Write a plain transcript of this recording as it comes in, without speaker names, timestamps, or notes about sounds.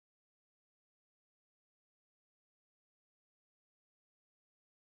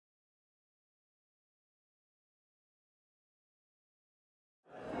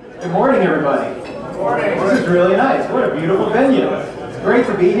Good morning, everybody. Good morning. This is really nice. What a beautiful venue. It's great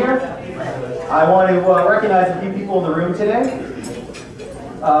to be here. I want to recognize a few people in the room today.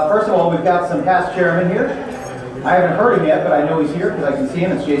 First of all, we've got some past chairmen here. I haven't heard him yet, but I know he's here because I can see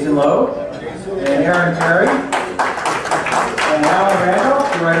him. It's Jason Lowe and Aaron Perry and Alan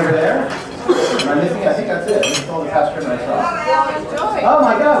Randolph. You're right over there. Am I missing? I think that's it. That's all the past chairmen I saw. Oh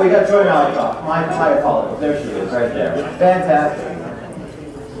my God, we got Joy Malikoff. My apologies. There she is, right there. Fantastic.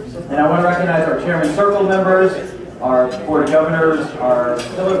 And I want to recognize our Chairman Circle members, our Board of Governors, our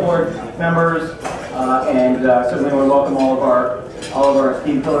Pillar Board members, and certainly want to welcome all of our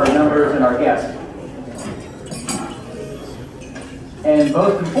esteemed Pillar members and our guests. And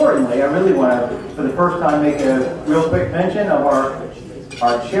most importantly, I really want to, for the first time, make a real quick mention of our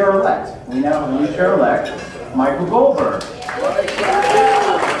chair-elect. We now have a new chair-elect, Michael Goldberg.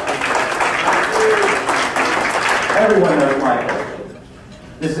 Everyone knows Michael.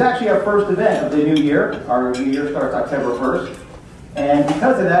 This is actually our first event of the new year. Our new year starts October 1st. And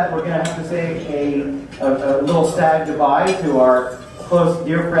because of that, we're going to have to say a little sad goodbye to our close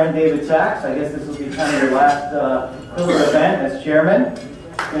dear friend David Sachs. I guess this will be kind of your last Pillar event as chairman.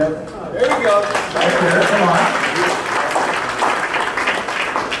 You know, there you go. Right here, come on.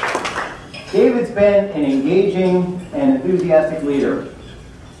 David's been an engaging and enthusiastic leader.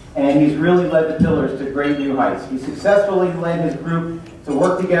 And he's really led the Pillars to great new heights. He successfully led his group to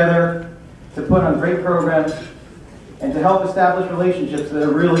work together, to put on great programs, and to help establish relationships that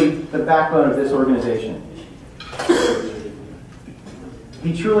are really the backbone of this organization.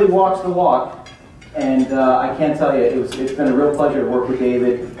 He truly walks the walk, and I can't tell you, it's been a real pleasure to work with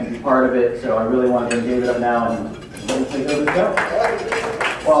David and be part of it, so I really want to bring David up now and let him take over the show.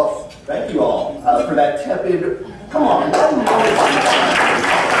 Well, thank you all for that tepid, come on.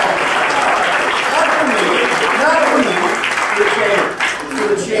 To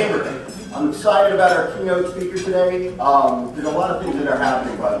the chamber. I'm excited about our keynote speaker today. There's a lot of things that are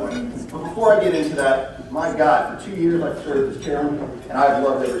happening, by the way. But before I get into that, my God, for 2 years I've served as chairman, and I've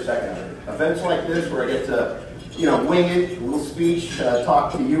loved every second of it. Events like this, where I get to, wing it, a little speech,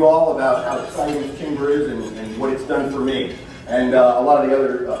 talk to you all about how exciting this chamber is and what it's done for me, and a lot of the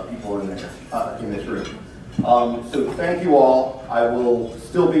other people in there, in this room. So thank you all. I will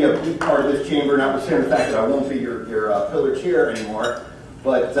still be a big part of this chamber, notwithstanding the fact that I won't be your Pillar chair anymore.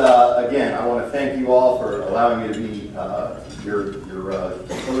 But again, I want to thank you all for allowing me to be your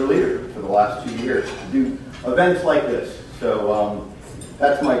Pillar leader for the last 2 years to do events like this. So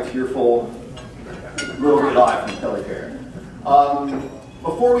that's my tearful little goodbye from Pillar chair.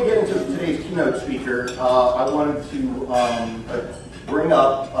 Before we get into today's keynote speaker, I wanted to bring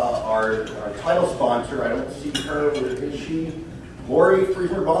up our title sponsor. I don't see her. Where is she? Lori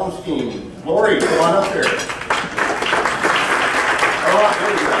Friesner-Baumstein. Lori, come on up here.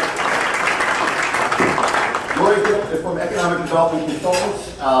 Lori's from Economic Development Consultants.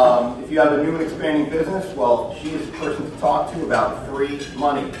 If you have a new and expanding business, well, she is the person to talk to about free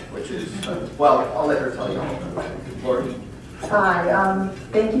money, which is, well, I'll let her tell you all. Lori. Hi,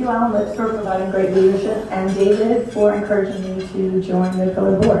 thank you, Alan Lips, for providing great leadership, and David for encouraging me to join the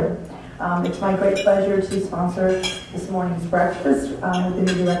Pillar board. It's my great pleasure to sponsor this morning's breakfast with the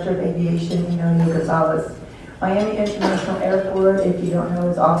new Director of Aviation, Emilio Gonzalez. Miami International Airport, if you don't know,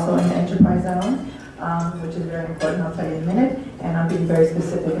 is also in the enterprise zone, which is very important. I'll tell you in a minute. And I'm being very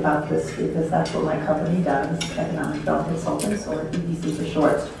specific about this because that's what my company does, Economic Development Consultants, or EDC for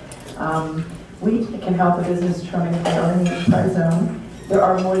short. We can help a business determine if they are in the enterprise zone. There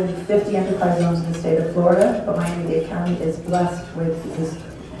are more than 50 enterprise zones in the state of Florida, but Miami-Dade County is blessed with this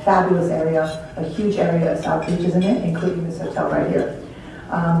fabulous area, a huge area of South Beaches in it, including this hotel right here.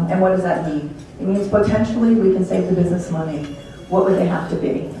 And what does that mean? It means potentially we can save the business money. What would they have to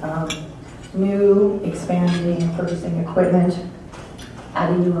be? New, expanding, purchasing equipment,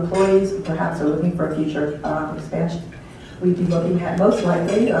 adding new employees, perhaps are looking for a future expansion. We'd be looking at, most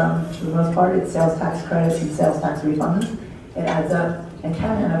likely, for the most part, it's sales tax credits and sales tax refunds. It adds up and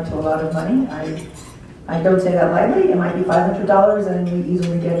can add up to a lot of money. I don't say that lightly. It might be $500, and we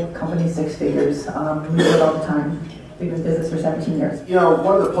easily get company six figures. We do it all the time. We've been in business for 17 years.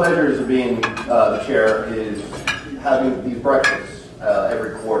 One of the pleasures of being the chair is having these breakfasts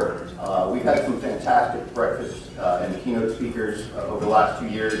every quarter. We've had some fantastic breakfasts and keynote speakers over the last 2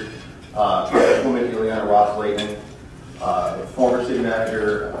 years. Woman Ileana Ross-Layton, former city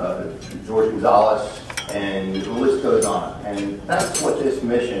manager George Gonzalez, and the list goes on. And that's what this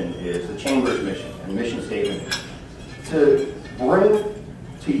mission is, the Chamber's mission and mission statement, to bring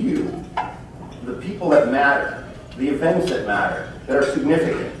to you the people that matter, the events that matter, that are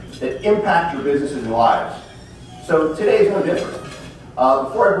significant, that impact your businesses and lives. So today is no different.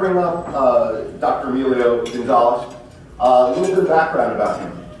 Before I bring up Dr. Emilio Gonzalez, a little bit of background about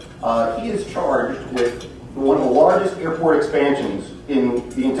him. He is charged with one of the largest airport expansions in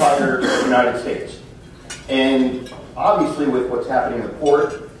the entire United States. And obviously with what's happening in the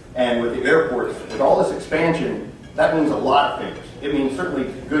port and with the airports, with all this expansion, that means a lot of things. It means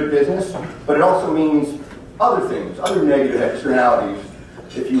certainly good business, but it also means other things, other negative externalities,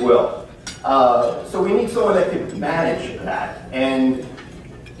 if you will. So we need someone that can manage that. And,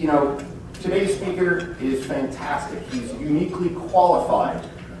 you know, today's speaker is fantastic. He's uniquely qualified,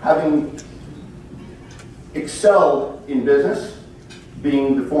 having excelled in business,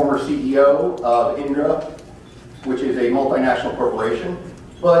 being the former CEO of Indra, which is a multinational corporation,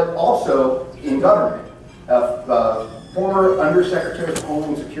 but also in government. Former Undersecretary of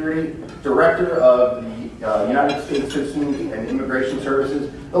Homeland Security, Director of the United States Citizens and Immigration Services,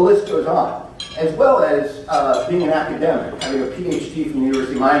 the list goes on. As well as being an academic, having a Ph.D. from the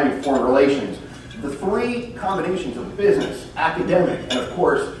University of Miami in Foreign Relations. The three combinations of business, academic, and of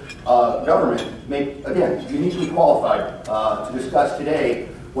course, government make, again, uniquely qualified to discuss today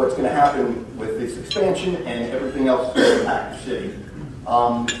what's going to happen with this expansion and everything else in the Package City.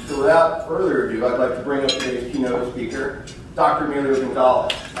 So without further ado, I'd like to bring up today's keynote speaker, Dr. Emilio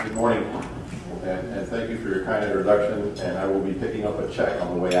Gonzalez. Good morning. And thank you for your kind introduction, and I will be picking up a check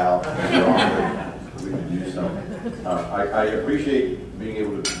on the way out. We can use some. I appreciate being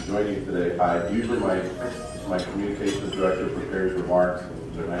able to join you today. Usually my communications director prepares remarks,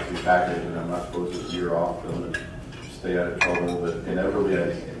 and they're nicely packaged, and I'm not supposed to veer off them and stay out of trouble, but inevitably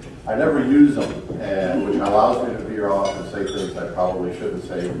I never use them, and which allows me to veer off and say things I probably shouldn't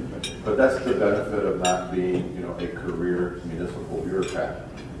say. But that's the benefit of not being, you know, a career municipal bureaucrat,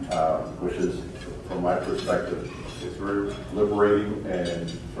 which is, from my perspective, it's very liberating, and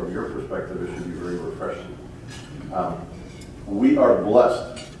from your perspective, it should be very refreshing. We are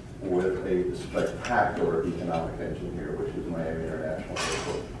blessed with a spectacular economic engine here, which is Miami International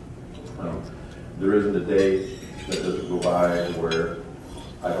Airport. There isn't a day that doesn't go by where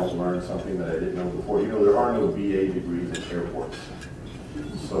I don't learn something that I didn't know before. You know, there are no BA degrees in airports.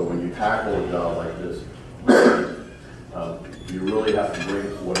 So when you tackle a job like this, you really have to bring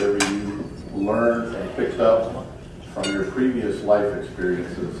whatever you learned and picked up from your previous life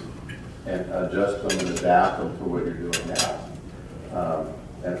experiences and adjust them and adapt them to what you're doing now.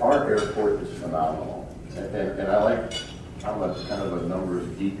 And our airport is phenomenal. And I'm a kind of a numbers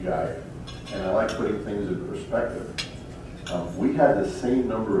geek guy, and I like putting things in perspective. We had the same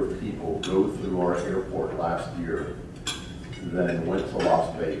number of people go through our airport last year than went to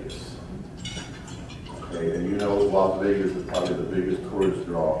Las Vegas. Okay, and you know Las Vegas is probably the biggest tourist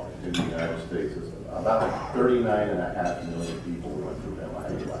draw in the United States. It's about 39.5 million people went through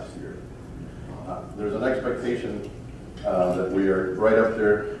MIA last year. There's an expectation that we are right up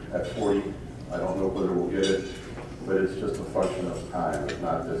there at 40. I don't know whether we'll get it, but it's just a function of time. If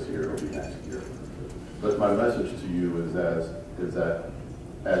not this year, it'll be next year. But my message to you is that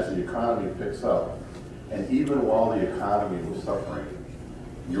as the economy picks up, and even while the economy was suffering,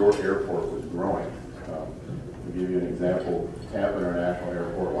 your airport was growing. To give you an example, Tampa International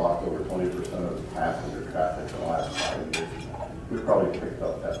Airport lost over 20% of the passenger traffic in the last 5 years. We've probably picked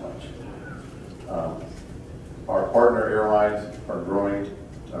up that much. Our partner airlines are growing.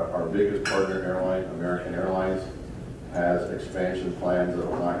 Our biggest partner airline, American Airlines, has expansion plans that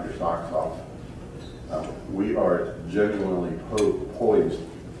will knock your socks off. We are genuinely poised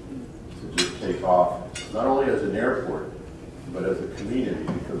to just take off, not only as an airport, but as a community,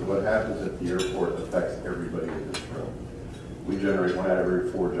 because what happens at the airport affects everybody in this room. We generate 1 out of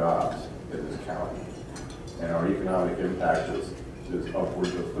every 4 jobs in this county, and our economic impact is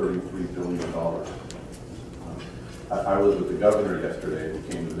upwards of $33 billion. I was with the governor yesterday who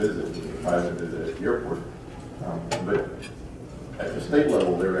came to visit, with a private visit at the airport, but at the state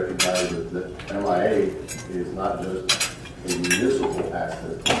level, they recognize that MIA is not just a municipal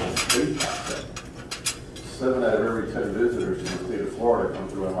asset, it's a state asset. 7 out of every 10 visitors in the state of Florida come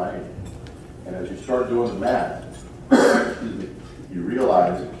through MIA. And as you start doing the math, you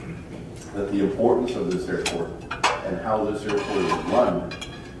realize that the importance of this airport and how this airport is run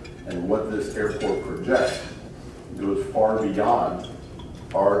and what this airport projects goes far beyond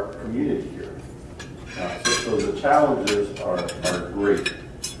our community here. So the challenges are great.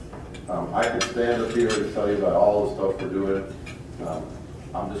 I could stand up here and tell you about all the stuff we're doing.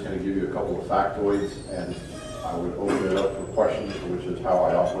 I'm just going to give you a couple of factoids, and I would open it up for questions, which is how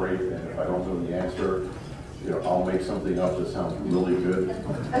I operate. And if I don't know the answer, I'll make something up that sounds really good,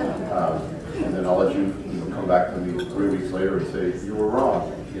 and then I'll let you, come back to me 3 weeks later and say you were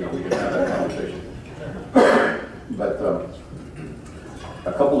wrong. We can have that conversation. But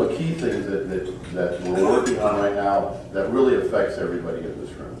A couple of key things that we're working on right now that really affects everybody in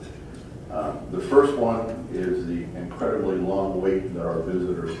this room. The first one is the incredibly long wait that our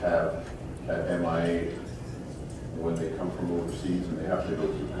visitors have at MIA when they come from overseas and they have to go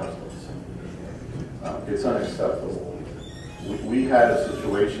through customs. It's unacceptable. We had a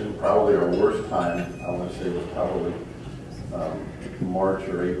situation, probably our worst time, I want to say it was probably March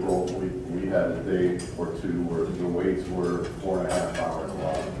or April. We had a day or two where the waits were 4.5 hours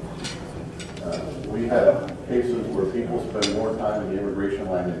long. We had cases where people spend more time in the immigration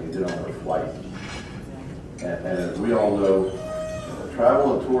line than they did on their flight. And as we all know,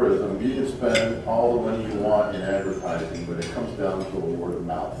 travel and tourism, you can spend all the money you want in advertising, but it comes down to a word of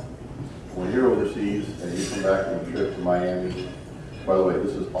mouth. When you're overseas and you come back from a trip to Miami, by the way,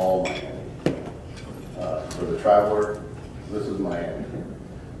 this is all Miami. For the traveler, this is Miami.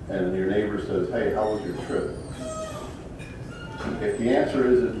 And your neighbor says, hey, how was your trip? If the answer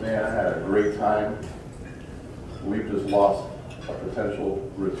is, man, I had a great time, we've just lost a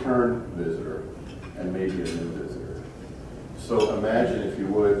potential return visitor and maybe a new visitor. So imagine, if you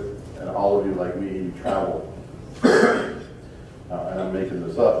would, and all of you like me, you travel, and I'm making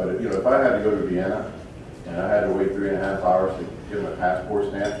this up, but if I had to go to Vienna and I had to wait 3.5 hours to get my passport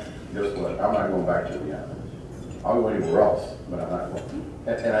stamp, guess what? I'm not going back to Vienna. I'll go anywhere else, but I'm not going.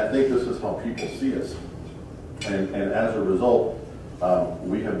 And I think this is how people see us. And as a result,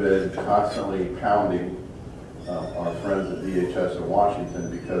 we have been constantly pounding our friends at DHS in Washington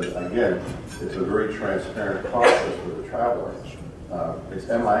because, again, it's a very transparent process for the traveler. It's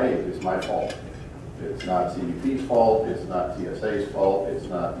MIA, it's my fault. It's not CBP's fault, it's not TSA's fault, it's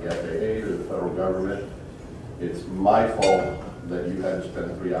not the FAA or the federal government. It's my fault that you had to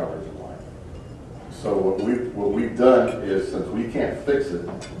spend 3 hours in line. So what we've done is, since we can't fix it,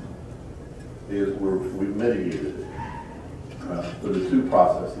 is we've mitigated it for the two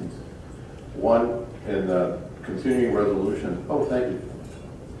processes. One, in the continuing resolution, oh, thank you.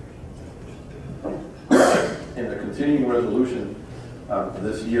 In the continuing resolution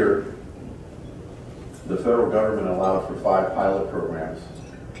this year, the federal government allowed for 5 pilot programs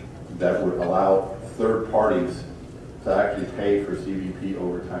that would allow third parties to actually pay for CBP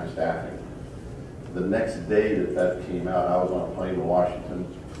overtime staffing. The next day that came out, I was on a plane to Washington,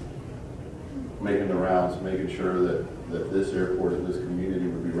 making the rounds, making sure that this airport and this community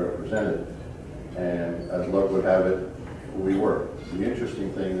would be represented. And as luck would have it, we were. The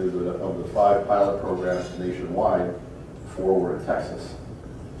interesting thing is that of the 5 pilot programs nationwide, 4 were in Texas,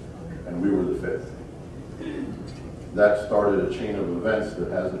 and we were the 5th. That started a chain of events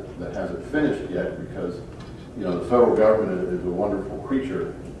that hasn't finished yet, because the federal government is a wonderful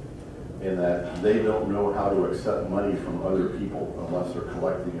creature in that they don't know how to accept money from other people unless they're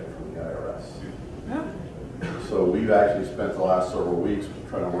collecting it from the IRS. Yeah. So we've actually spent the last several weeks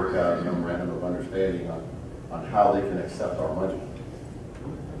trying to work out a memorandum of understanding on how they can accept our money,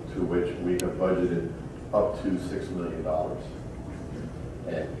 to which we have budgeted up to $6 million.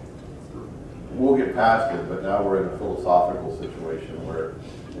 And we'll get past it, but now we're in a philosophical situation where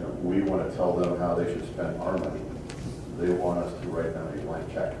we want to tell them how they should spend our money. They want us to write them a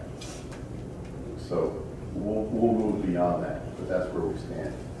blank check. So we'll move beyond that, but that's where we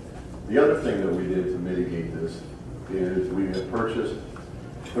stand. The other thing that we did to mitigate this is we have purchased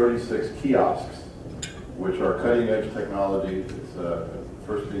 36 kiosks, which are cutting edge technology. It's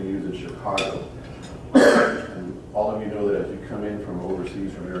first being used in Chicago. And all of you know that as you come in from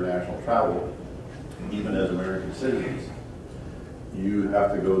overseas, from international travel, even as American citizens, you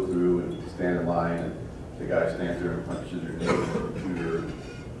have to go through and stand in line, and the guy stands there and punches your name in the computer.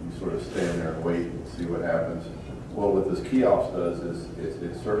 You sort of stand there and wait and see what happens. Well, what this kiosk does is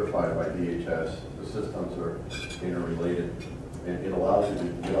it's certified by DHS. The systems are interrelated, and it allows you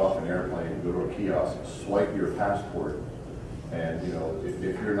to get off an airplane, go to a kiosk, swipe your passport, and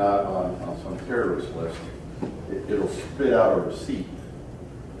if you're not on some terrorist list, it'll spit out a receipt,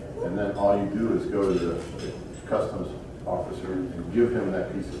 and then all you do is go to the customs officer and give him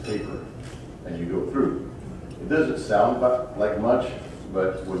that piece of paper, and you go through. It doesn't sound like much,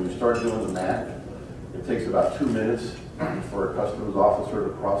 but when you start doing the math, it takes about 2 minutes for a customs officer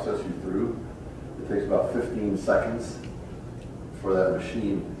to process you through. It takes about 15 seconds for that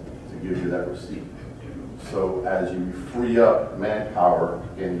machine to give you that receipt. So as you free up manpower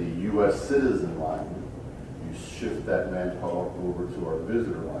in the U.S. citizen line, you shift that manpower over to our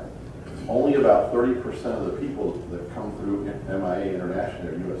visitor line. Only about 30% of the people that come through MIA International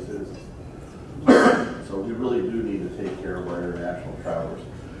are U.S. citizens. So we really do need to take care of our international travelers.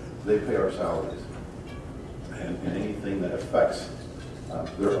 They pay our salaries. And anything that affects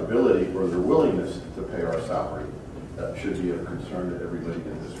their ability or their willingness to pay our salary should be of concern to everybody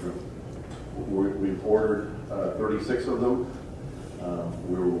in this room. We've ordered 36 of them.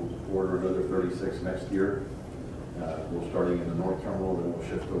 We'll order another 36 next year. We're starting in the north terminal, then we'll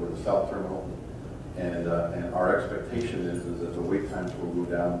shift over to the south terminal. And our expectation is that the wait times will go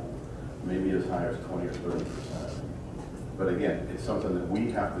down maybe as high as 20 or 30%. But again, it's something that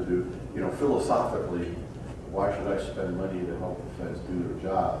we have to do. You know, philosophically, why should I spend money to help the feds do their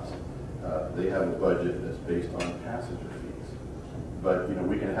jobs? They have a budget that's based on passenger fees. But, you know,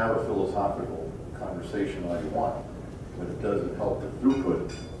 we can have a philosophical conversation all you want, but it doesn't help the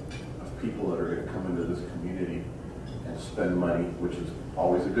throughput of people that are going to come into this community and spend money, which is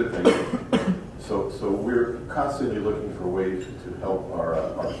always a good thing. So we're constantly looking for ways to help our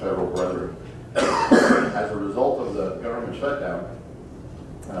federal brethren. As a result of the government shutdown,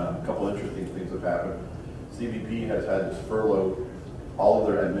 a couple interesting things have happened. CBP has had to furlough all of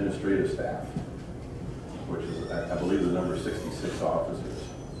their administrative staff, which is, I believe, the number 66 officers,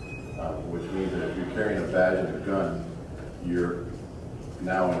 which means that if you're carrying a badge and a gun, you're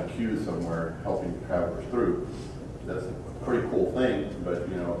now in a queue somewhere helping travelers through. That's a pretty cool thing, but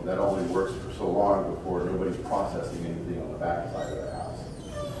you know that only works for so long before nobody's processing anything on the back side of the house.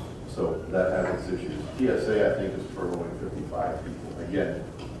 So that has its issues. TSA, I think, is furloughing 55 people. Again,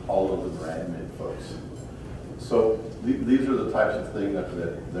 all of them are admin folks. So these are the types of things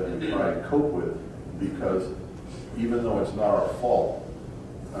that we try and cope with, because even though it's not our fault,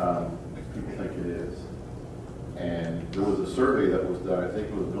 people think it is. And there was a survey that was done, I think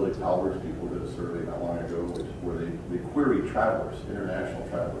it was Billy Talbert's people did a survey not long ago, where they queried travelers, international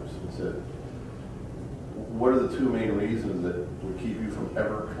travelers, and said, what are the two main reasons that would keep you from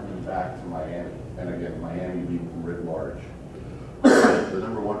ever coming back to Miami? And again, Miami being writ large. The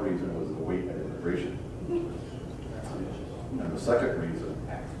number one reason was the wait at immigration. And the second reason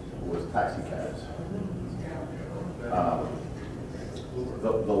was taxi cabs.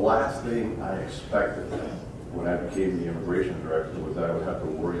 The last thing I expected when I became the immigration director was that I would have to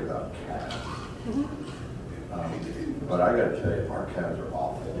worry about cabs. But I got to tell you, our cabs are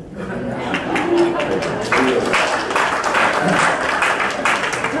awful.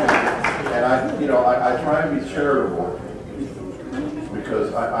 And I try and be charitable,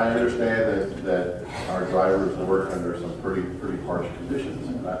 because I understand that our drivers work under some pretty harsh conditions,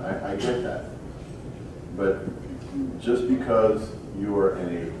 and I get that. But just because you are in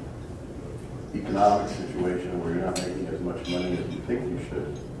a economic situation where you're not making as much money as you think you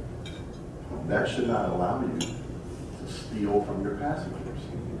should, that should not allow you to steal from your passengers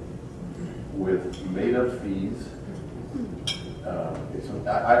with made-up fees.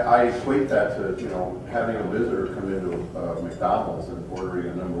 I equate that to having a visitor come into McDonald's and ordering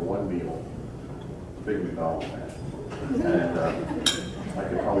a #1 meal. Big McDonald's fan, and I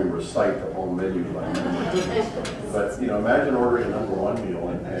could probably recite the whole menu by memory. But imagine ordering a #1 meal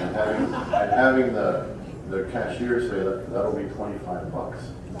and having the cashier say that'll be $25,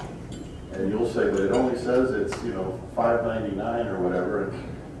 and you'll say, but it only says it's $5.99 or whatever. And,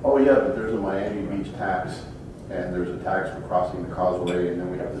 oh yeah, but there's a Miami Beach tax, and there's a tax for crossing the causeway, and then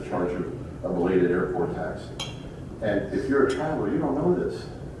we have to charge you a belated airport tax. And if you're a traveler, you don't know this,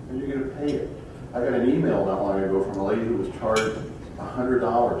 and you're going to pay it. I got an email not long ago from a lady who was charged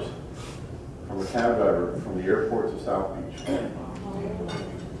 $100 from a cab driver from the airport to South Beach.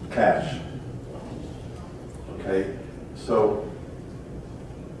 Cash. Okay? So,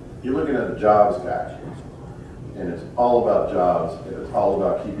 you're looking at the jobs tax, and it's all about jobs, and it's all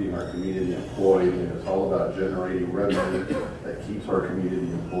about keeping our community employed, and it's all about generating revenue that keeps our community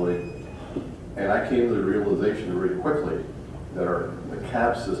employed. And I came to the realization very quickly that the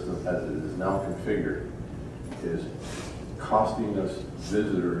cab system, as it is now configured, is costing us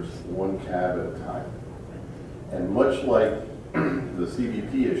visitors one cab at a time. And much like the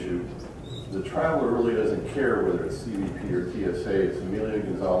CBP issue, the traveler really doesn't care whether it's CBP or TSA. It's Emilio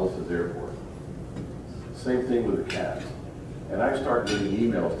Gonzalez's airport. Same thing with the cabs. And I started getting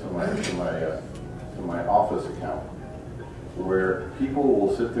emails to my office account where people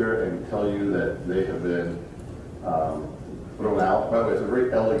will sit there and tell you that they have been thrown out. By the way, it's a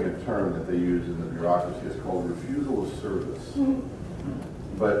very elegant term that they use in the bureaucracy. It's called refusal of service.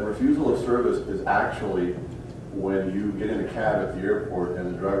 But refusal of service is actually when you get in a cab at the airport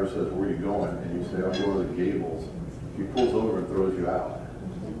and the driver says, where are you going? And you say, I'm going to the Gables. He pulls over and throws you out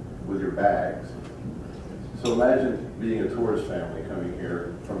with your bags. So imagine being a tourist family coming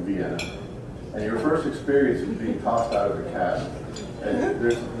here from Vienna, and your first experience is being tossed out of the cab. And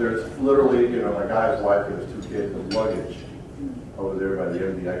there's literally, a guy's wife and his 2 kids with luggage over there by the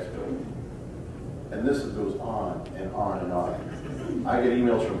MDX building. And this goes on and on and on. I get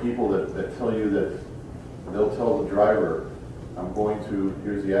emails from people that tell you that they'll tell the driver, I'm going to,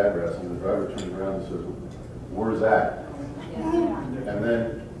 here's the address, and the driver turns around and says, where's that? And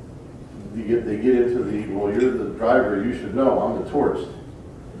then they get into the, well, you're the driver, you should know, I'm the tourist.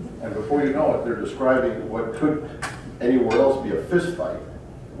 And before you know it, they're describing what could anywhere else be a fist fight,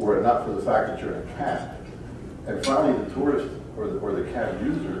 were it not for the fact that you're in a cab. And finally the tourist or the cab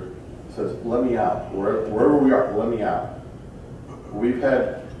user says, let me out. Wherever we are, let me out. We've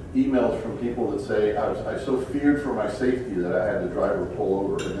had emails from people that say, I so feared for my safety that I had the driver pull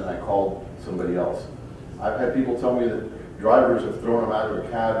over, and then I called somebody else. I've had people tell me that drivers have thrown them out of a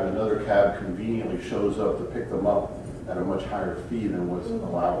cab and another cab conveniently shows up to pick them up at a much higher fee than what's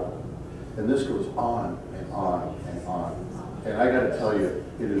allowable. And this goes on and on and on. And I got to tell you,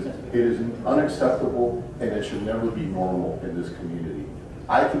 it is unacceptable, and it should never be normal in this community.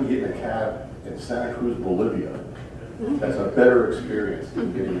 I can get in a cab in Santa Cruz, Bolivia. That's a better experience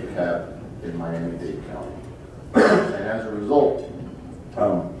than getting a cab in Miami-Dade County. And as a result,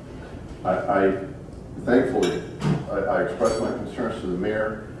 thankfully, I expressed my concerns to the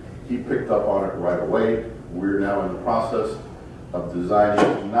mayor. He picked up on it right away. We're now in the process of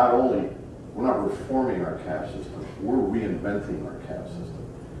designing, not only, we're not reforming our cab system, we're reinventing our cab system.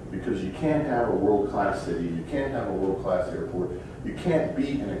 Because you can't have a world-class city, you can't have a world-class airport, you can't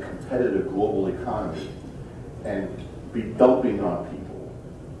be in a competitive global economy and be dumping on people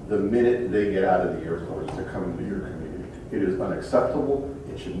the minute they get out of the airport to come into your community. It is unacceptable,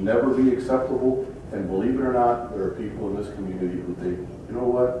 it should never be acceptable, and believe it or not, there are people in this community who think, you know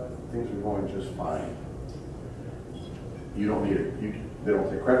what, things are going just fine. You don't need it. They don't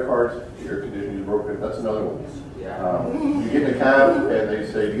take credit cards, the air conditioning is broken, that's another one. You get in a cab and they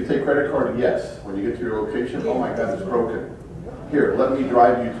say, do you take credit card? Yes. When you get to your location, oh my God, it's broken. Here, let me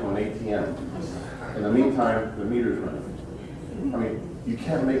drive you to an ATM. In the meantime, the meter's running. I mean, you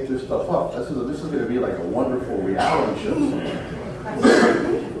can't make this stuff up. This is going to be like a wonderful reality show somewhere.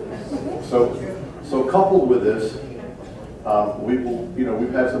 So coupled with this,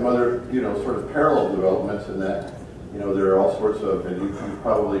 we've had some other, sort of parallel developments in that, there are all sorts of, and you've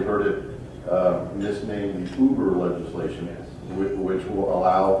probably heard it misnamed the Uber legislation, which will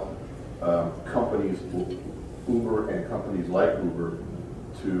allow companies, Uber and companies like Uber,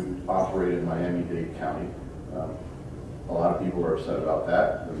 to operate in Miami-Dade County. A lot of people are upset about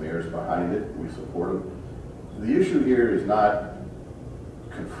that. The mayor's behind it. We support him. The issue here is not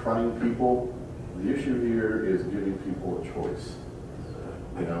confronting people. The issue here is giving people a choice.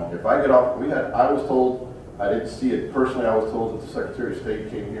 If I get off, I was told, I didn't see it personally, I was told that the Secretary of State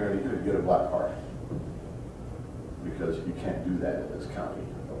came here and he couldn't get a black card. Because you can't do that in this county,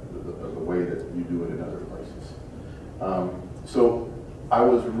 the way that you do it in other places. So I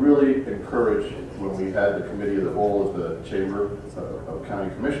was really encouraged when we had the committee of the whole of the Chamber of County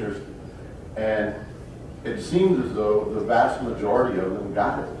Commissioners, and it seems as though the vast majority of them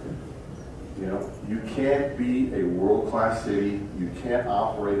got it. You can't be a world-class city, you can't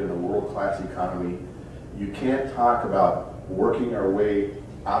operate in a world-class economy, you can't talk about working our way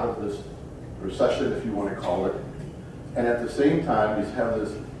out of this recession, if you want to call it, and at the same time you have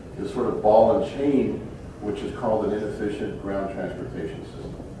this sort of ball and chain, which is called an inefficient ground transportation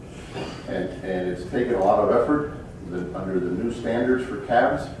system. And it's taken a lot of effort under the new standards for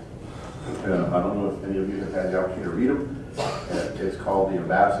cabs. I don't know if any of you have had the opportunity to read them. It's called the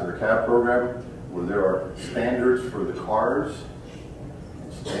Ambassador Cab Program, where there are standards for the cars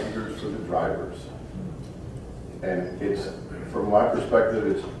and standards for the drivers. And it's, from my perspective,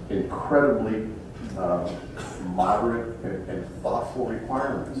 it's incredibly moderate and thoughtful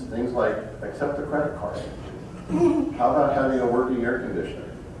requirements. Things like accept a credit card. How about having a working air conditioner?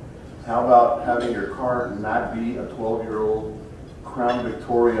 How about having your car not be a 12-year-old Crown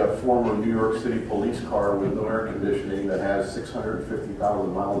Victoria former New York City police car with no air conditioning that has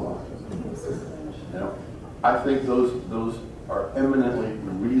 650,000 miles on it? I think those are eminently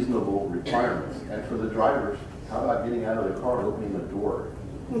reasonable requirements. And for the drivers, how about getting out of the car and opening the door?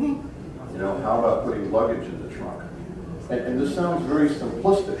 How about putting luggage in the trunk? And this sounds very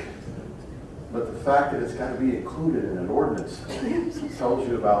simplistic, but the fact that it's got to be included in an ordinance tells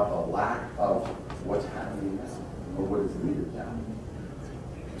you about a lack of what's happening now, or what is needed now.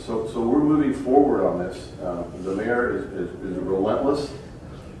 So we're moving forward on this. The mayor is relentless.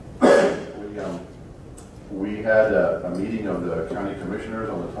 We had a meeting of the county commissioners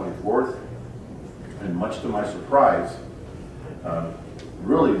on the 24th, and much to my surprise,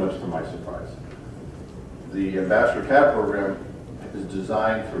 really much to my surprise, the Ambassador Cab Program is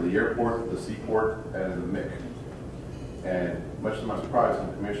designed for the airport, the seaport, and the MIC. And much to my surprise,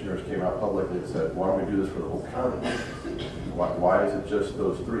 the commissioners came out publicly and said, why don't we do this for the whole county? Why is it just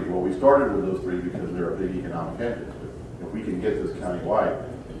those three? Well, we started with those three because they're a big economic engine. If we can get this county-wide,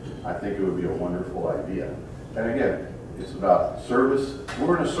 I think it would be a wonderful idea. And again, it's about service.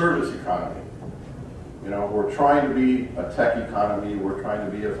 We're in a service economy. You know, we're trying to be a tech economy. We're trying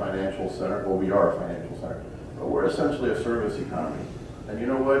to be a financial center. Well, we are a financial center. But we're essentially a service economy. And you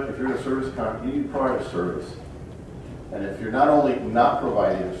know what? If you're in a service economy, you need to provide a service. And if you're not only not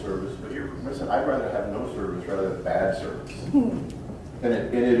providing a service, but you're, listen, I'd rather have no service rather than bad service.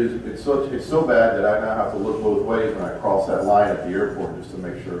 And it's so bad that I now have to look both ways when I cross that line at the airport just to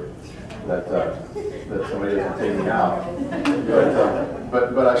make sure that that somebody doesn't take me out.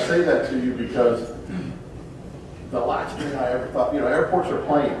 But I say that to you because the last thing I ever thought, you know, airports are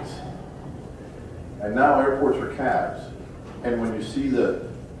planes, and now airports are cabs. And when you see the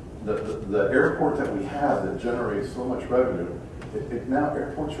airport that we have that generates so much revenue, now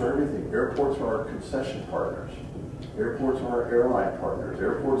airports are everything. Airports are our concession partners. Airports are our airline partners.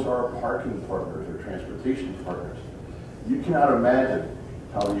 Airports are our parking partners or transportation partners. You cannot imagine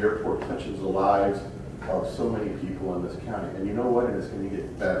how the airport touches the lives of so many people in this county. And you know what? And it's going to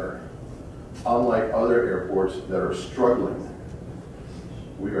get better. Unlike other airports that are struggling,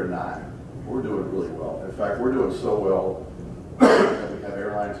 we are not. We're doing really well. In fact, we're doing so well that we have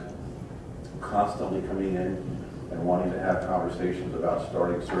airlines constantly coming in and wanting to have conversations about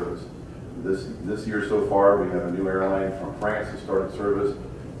starting service. This year so far, we have a new airline from France that started service.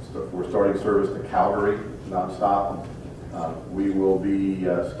 We're starting service to Calgary nonstop. We will be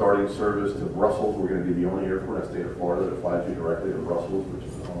starting service to Brussels. We're going to be the only airport in the state of Florida that flies you directly to Brussels, which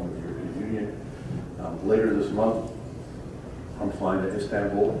is the home of the European Union. Later this month, I'm flying to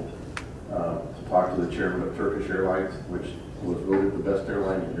Istanbul to talk to the chairman of Turkish Airlines, which was voted the best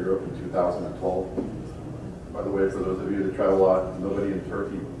airline in Europe in 2012. By the way, for those of you that travel a lot, nobody in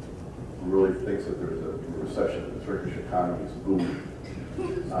Turkey really thinks that there's a recession. The Turkish economy is booming.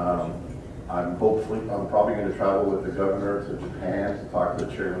 I'm probably going to travel with the governor to Japan to talk to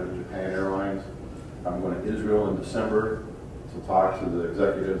the chairman of Japan Airlines. I'm going to Israel in December to talk to the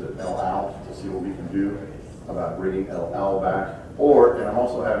executives at El Al to see what we can do about bringing El Al back. And I'm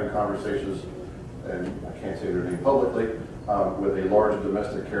also having conversations, and I can't say their name publicly, with a large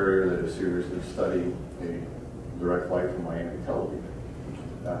domestic carrier that is seriously studying a direct flight from Miami to Tel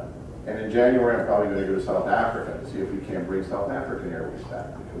Aviv. And in January, I'm probably going to go to South Africa to see if we can bring South African Airways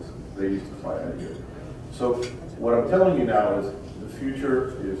back, because they used to fly out of here. So what I'm telling you now is the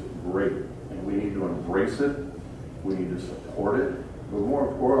future is great, and we need to embrace it, we need to support it, but more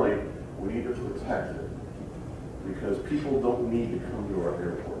importantly, we need to protect it, because people don't need to come to our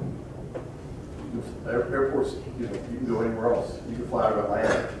airport. Airports, you can go anywhere else. You can fly out of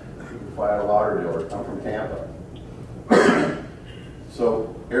Atlanta, you can fly out of Lauderdale, or come from Tampa.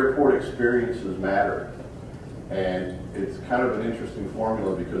 So airport experiences matter, and it's kind of an interesting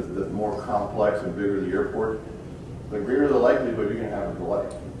formula because the more complex and bigger the airport, the greater the likelihood you're going to have a delay.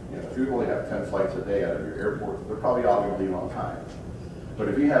 You know, if you only have 10 flights a day out of your airport, they're probably all going to leave on time. But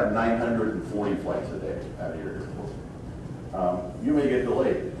if you have 940 flights a day out of your airport, you may get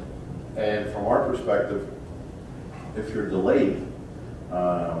delayed. And from our perspective, if you're delayed,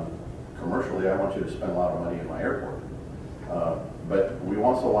 commercially, I want you to spend a lot of money in my airport. But we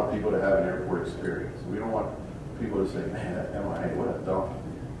also want people to have an airport experience. We don't want people to say, man, that MIA, what a dump.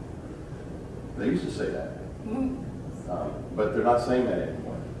 They used to say that. But they're not saying that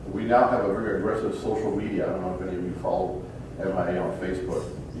anymore. We now have a very aggressive social media. I don't know if any of you follow MIA on Facebook,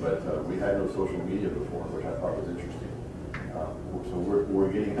 but we had no social media before, which I thought was interesting. So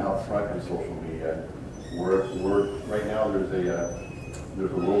we're getting out front in social media. Right now there's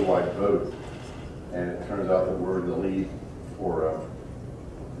a worldwide vote, and it turns out that we're in the lead for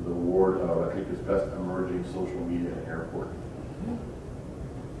the award of, I think, is Best Emerging Social Media in an Airport.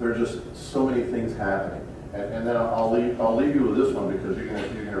 There's just so many things happening. And then I'll leave you with this one, because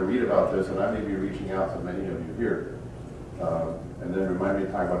you're gonna read about this, and I may be reaching out to many of you here. And then remind me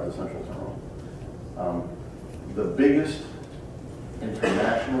to talk about the Central Terminal. The biggest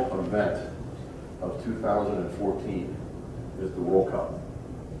international event of 2014 is the World Cup.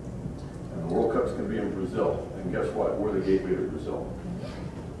 And the World Cup's going to be in Brazil. And guess what? We're the gateway to Brazil.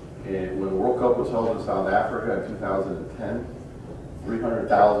 And when the World Cup was held in South Africa in 2010,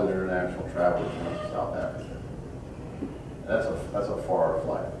 300,000 international travelers went to South Africa. That's a far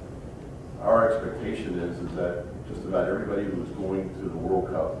flight. Our expectation is that just about everybody who's going to the World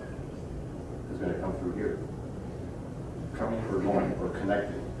Cup is going to come through here. Coming or going or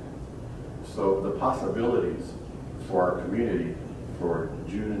connecting. So the possibilities for our community for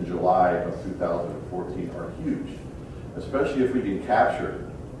June and July of 2014 are huge. especially if we can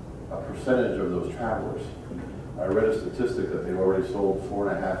capture a percentage of those travelers. I read a statistic that they've already sold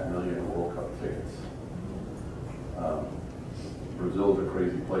 4.5 million World Cup tickets. Brazil's a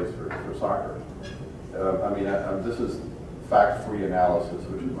crazy place for soccer. This is fact-free analysis,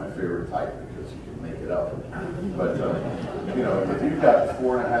 which is my favorite type because you can make it up. But if you've got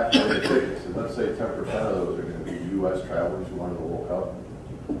 4.5 million tickets, and let's say 10% of those are going to be U.S. travelers who want to the World Cup.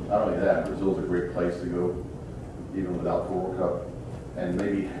 Not only that, Brazil's a great place to go, even without the World Cup. And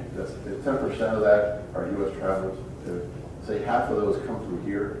maybe 10% of that are U.S. travelers. Say half of those come through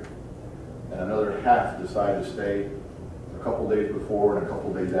here, and another half decide to stay a couple days before and a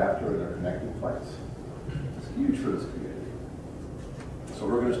couple days after in their connecting flights. It's huge for this community. So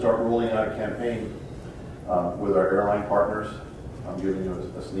we're going to start rolling out a campaign with our airline partners. I'm giving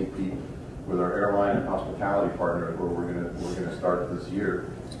you a sneak peek with our airline and hospitality partners, where we're going to start this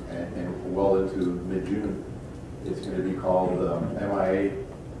year and well into mid-June. It's going to be called MIA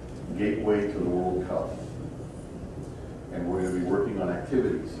Gateway to the World Cup. And we're going to be working on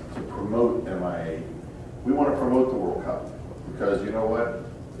activities to promote MIA. We want to promote the World Cup because you know what?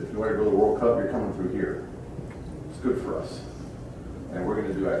 If you want to go to the World Cup, you're coming through here. It's good for us. And we're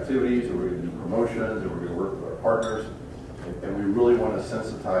going to do activities, and we're going to do promotions, and we're going to work with our partners. And we really want to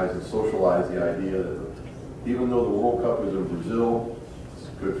sensitize and socialize the idea that even though the World Cup is in Brazil, it's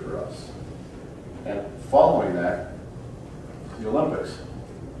good for us. And following that, the Olympics,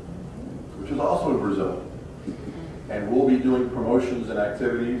 which is also in Brazil. And we'll be doing promotions and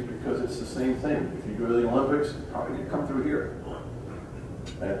activities because it's the same thing. If you go to the Olympics, you come through here.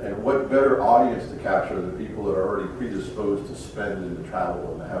 And what better audience to capture than people that are already predisposed to spend and to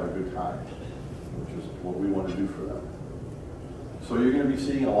travel and to have a good time, which is what we want to do for them. So you're going to be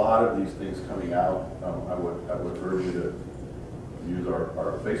seeing a lot of these things coming out. I would urge you to use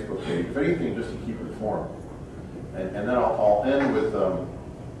our Facebook page, if anything, just to keep informed. And then I'll end with,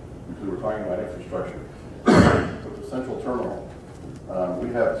 because we're talking about infrastructure, with the Central Terminal. We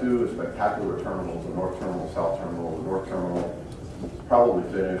have two spectacular terminals, the North Terminal, South Terminal. The North Terminal is probably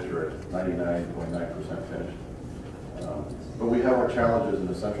finished, or at 99.9% finished. But we have our challenges in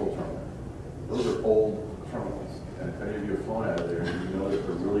the Central Terminal. Those are old terminals. And if any of you have flown out of there, you know that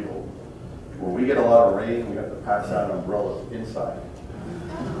they're really old. When we get a lot of rain, we have to pass out umbrellas inside.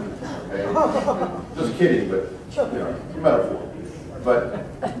 Okay? Just kidding, but metaphor.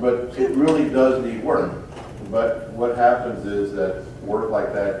 But it really does need work. But what happens is that work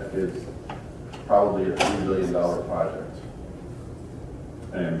like that is probably a $3 billion project.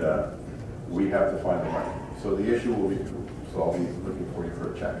 And we have to find the money. So the issue will be, so I'll be looking for you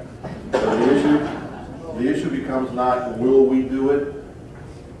for a check. So the issue becomes not will we do it,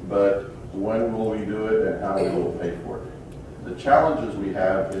 but when will we do it and how we will pay for it. The challenges we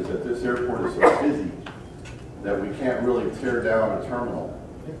have is that this airport is so busy that we can't really tear down a terminal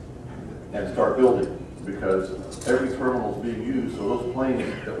and start building, because every terminal is being used, so those planes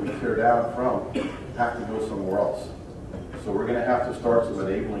that we tear down from have to go somewhere else. So we're going to have to start some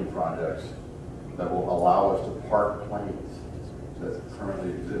enabling projects that will allow us to park planes that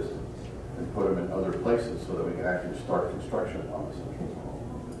currently exist and put them in other places so that we can actually start construction on the Central Terminal.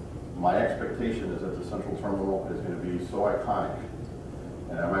 My expectation is that the Central Terminal is going to be so iconic,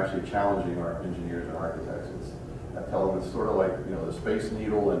 and I'm actually challenging our engineers and architects. I tell them it's sort of like the Space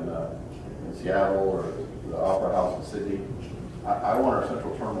Needle in Seattle or the Opera House in Sydney. I want our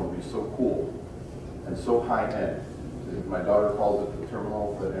Central Terminal to be so cool and so high-end. My daughter calls it the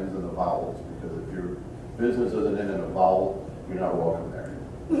terminal that ends in the vowels, because if your business isn't in a vowel, you're not welcome there.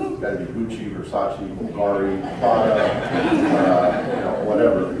 It's got to be Gucci, Versace, Bulgari, Prada,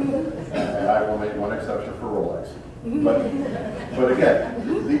 whatever. And I will make one exception for Rolex. But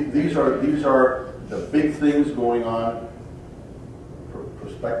again, these are the big things going on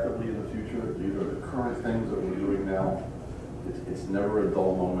prospectively in the future. These are the current things that we're doing now. It's never a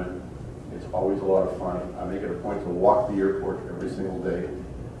dull moment. It's always a lot of fun. I make it a point to walk the airport every single day.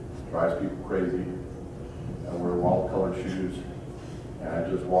 It drives people crazy. I wear wild-colored shoes, and I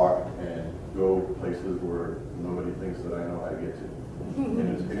just walk and go places where nobody thinks that I know how to get to.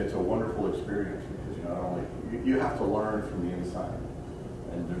 And it's a wonderful experience, because not only you have to learn from the inside,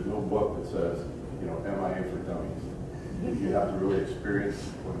 and there's no book that says MIA for dummies. You have to really experience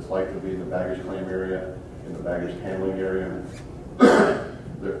what it's like to be in the baggage claim area, in the baggage handling area.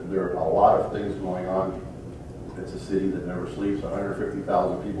 There are a lot of things going on. It's a city that never sleeps.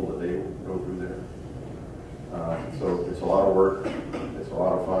 150,000 people a day go through there. So it's a lot of work. It's a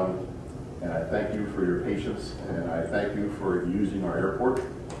lot of fun. And I thank you for your patience. And I thank you for using our airport.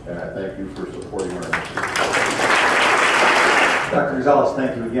 And I thank you for supporting our initiative. Dr. Gonzalez,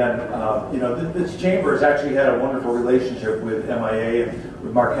 thank you again. This chamber has actually had a wonderful relationship with MIA and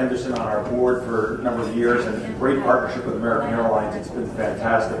with Mark Henderson on our board for a number of years, and a great partnership with American Airlines. It's been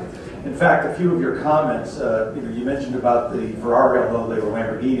fantastic. In fact, a few of your comments, you mentioned about the Ferrari, although they were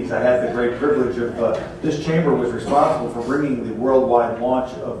Lamborghinis. I had the great privilege of, this chamber was responsible for bringing the worldwide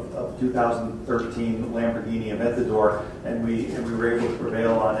launch of 2013 Lamborghini Aventador, and we were able to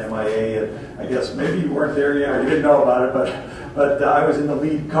prevail on MIA. And I guess maybe you weren't there yet, or you didn't know about it, but I was in the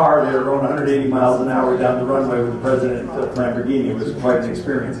lead car there going 180 miles an hour down the runway with the president of Lamborghini. It was quite an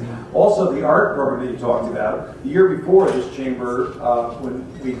experience. Also, the art program that you talked about, the year before this chamber,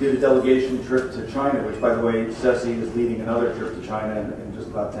 when we did a delegation trip to China, which, by the way, Ceci is leading another trip to China in just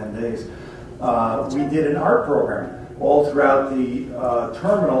about 10 days, we did an art program. All throughout the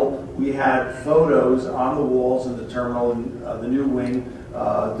terminal, we had photos on the walls in the terminal, in the new wing,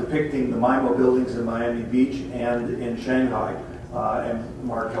 depicting the MIMO buildings in Miami Beach and in Shanghai. And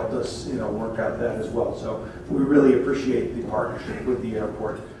Mark helped us, work out that as well. So we really appreciate the partnership with the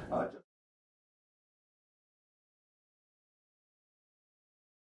airport.